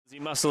He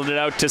muscled it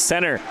out to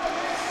center.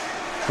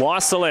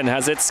 Wasselin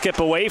has it skip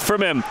away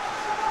from him.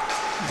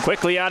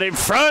 Quickly out in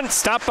front,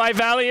 stopped by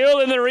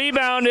Valiul, and the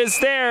rebound is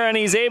there, and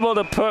he's able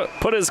to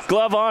put his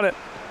glove on it.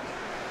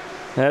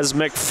 As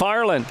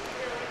McFarland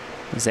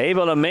is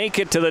able to make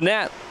it to the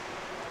net.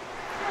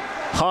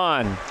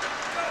 Hahn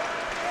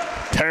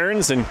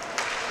turns and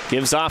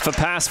gives off a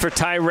pass for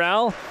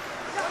Tyrell.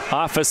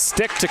 Off a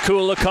stick to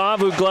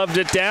Kulikov, who gloved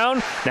it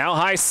down. Now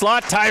high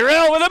slot,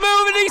 Tyrell with a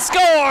move, and he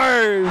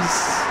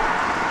scores!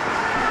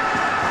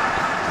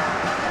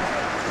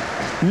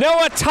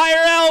 Noah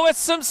Tyrell with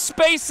some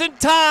space and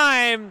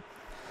time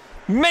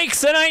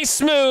makes a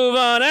nice move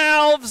on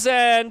Alves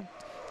and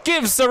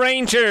gives the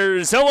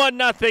Rangers a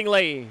 1-0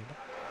 lead.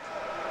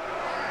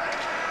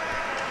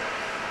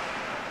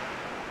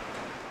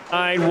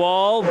 Side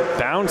wall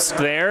bounced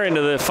there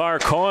into the far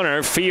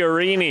corner.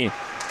 Fiorini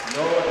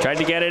tried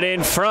to get it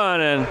in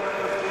front, and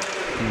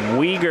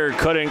Weegar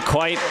couldn't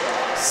quite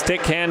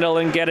stick handle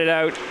and get it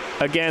out.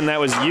 Again, that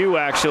was you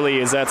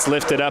actually, as that's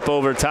lifted up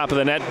over top of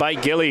the net by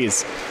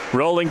Gillies.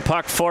 Rolling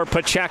puck for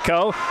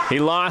Pacheco. He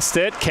lost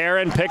it.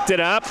 Karen picked it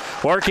up,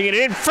 working it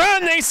in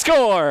front. They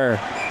score.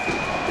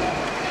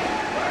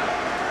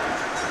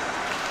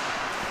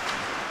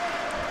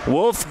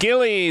 Wolf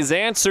Gillies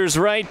answers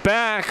right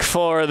back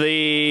for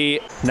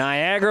the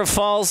Niagara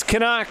Falls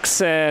Canucks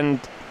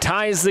and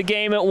ties the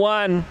game at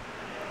 1.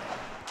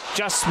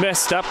 Just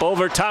missed up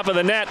over top of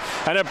the net,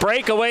 and a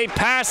breakaway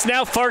pass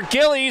now for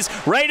Gillies,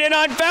 right in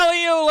on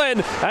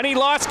Valiulin, and he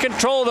lost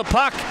control of the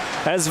puck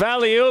as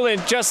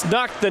Valiulin just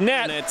knocked the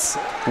net. And it's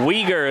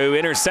Weegar who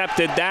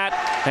intercepted that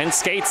and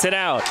skates it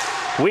out.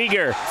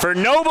 Weegar for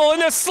Noble in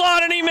the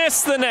slot, and he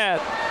missed the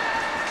net.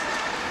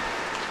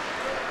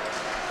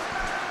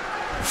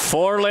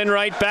 Forlin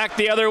right back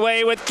the other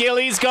way with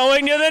Gillies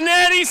going to the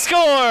net. He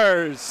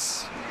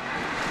scores!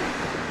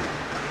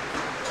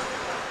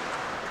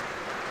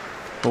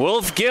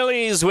 Wolf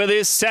Gillies with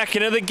his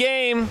second of the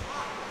game.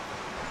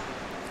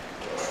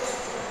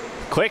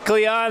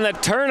 Quickly on the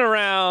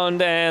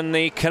turnaround, and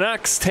the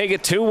Canucks take a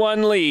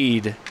 2-1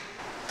 lead.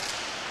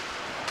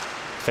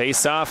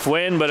 Face-off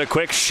win, but a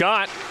quick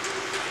shot.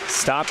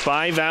 Stopped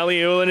by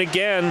Valiulin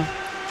again.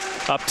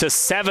 Up to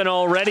 7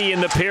 already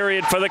in the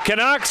period for the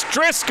Canucks.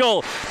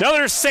 Driscoll,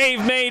 another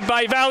save made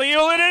by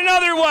Valiulin,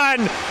 another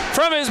one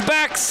from his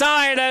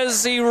backside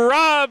as he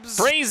robs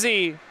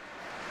Brazy.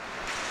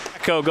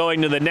 Pacheco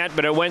going to the net,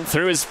 but it went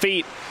through his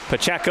feet.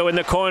 Pacheco in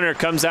the corner,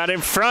 comes out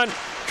in front,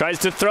 tries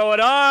to throw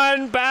it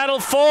on, battle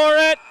for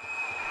it.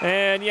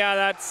 And yeah,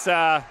 that's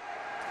going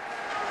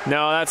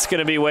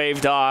to be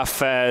waved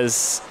off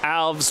as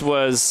Alves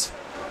was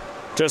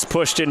just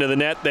pushed into the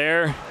net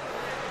there.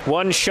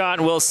 One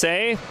shot, we'll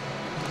say.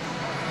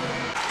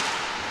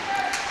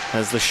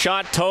 As the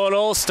shot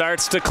total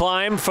starts to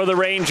climb for the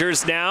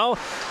Rangers now.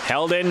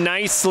 Held in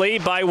nicely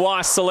by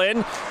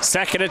Wasselin.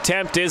 Second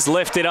attempt is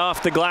lifted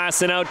off the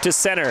glass and out to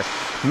center.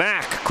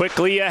 Mack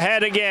quickly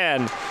ahead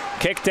again.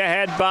 Kicked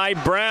ahead by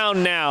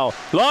Brown now.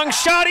 Long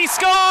shot, he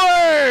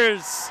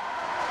scores!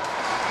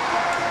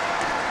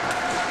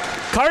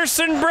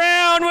 Carson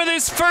Brown with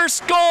his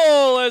first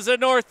goal as a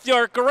North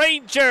York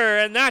Ranger,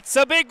 and that's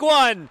a big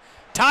one.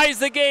 Ties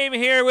the game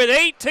here with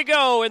 8 to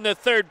go in the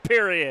third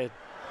period.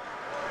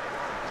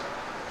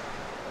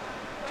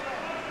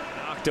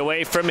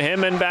 Away from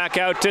him and back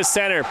out to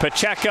center.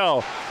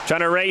 Pacheco trying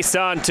to race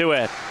onto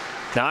it.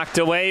 Knocked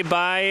away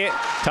by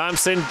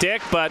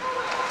Thompson-Dick, but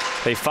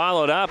they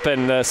followed up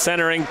and the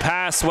centering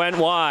pass went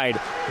wide.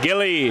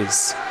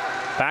 Gillies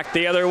back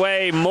the other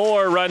way.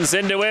 Moore runs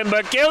into him,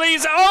 but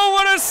Gillies, oh,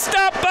 what a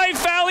stop by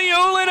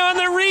Valiulin on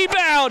the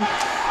rebound!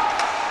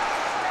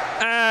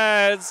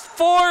 As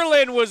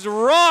Forlin was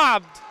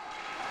robbed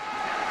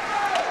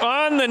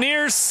on the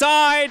near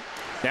side.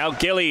 Now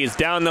Gillies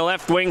down the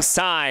left wing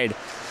side.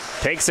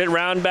 Takes it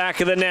round back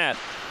of the net.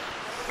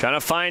 Trying to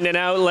find an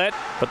outlet,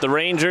 but the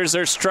Rangers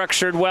are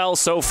structured well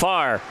so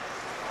far.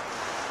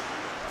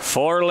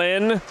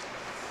 Forlin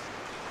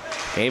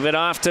gave it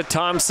off to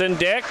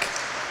Thompson-Dick.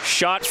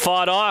 Shot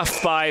fought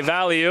off by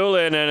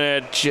Valiulin,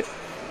 and it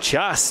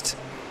just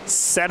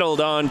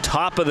settled on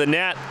top of the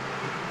net.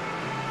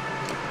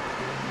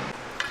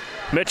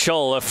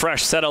 Mitchell, a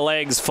fresh set of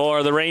legs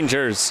for the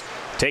Rangers.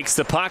 Takes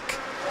the puck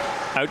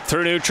out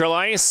through neutral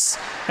ice.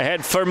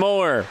 Ahead for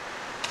Moore.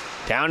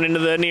 Down into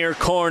the near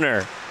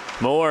corner.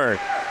 Moore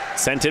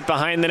sent it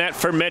behind the net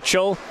for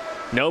Mitchell.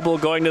 Noble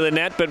going to the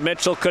net, but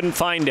Mitchell couldn't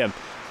find him.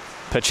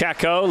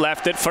 Pacheco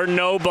left it for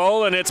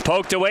Noble, and it's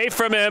poked away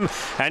from him.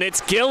 And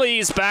it's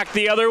Gillies back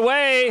the other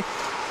way.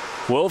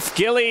 Wolf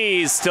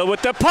Gillies still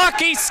with the puck.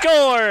 He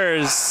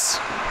scores!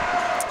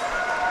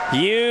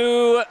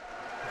 You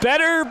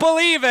better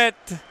believe it.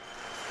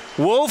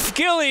 Wolf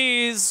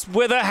Gillies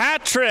with a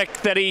hat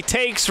trick that he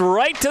takes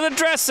right to the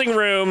dressing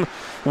room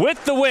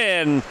with the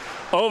win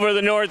over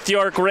the North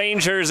York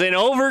Rangers in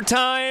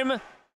overtime.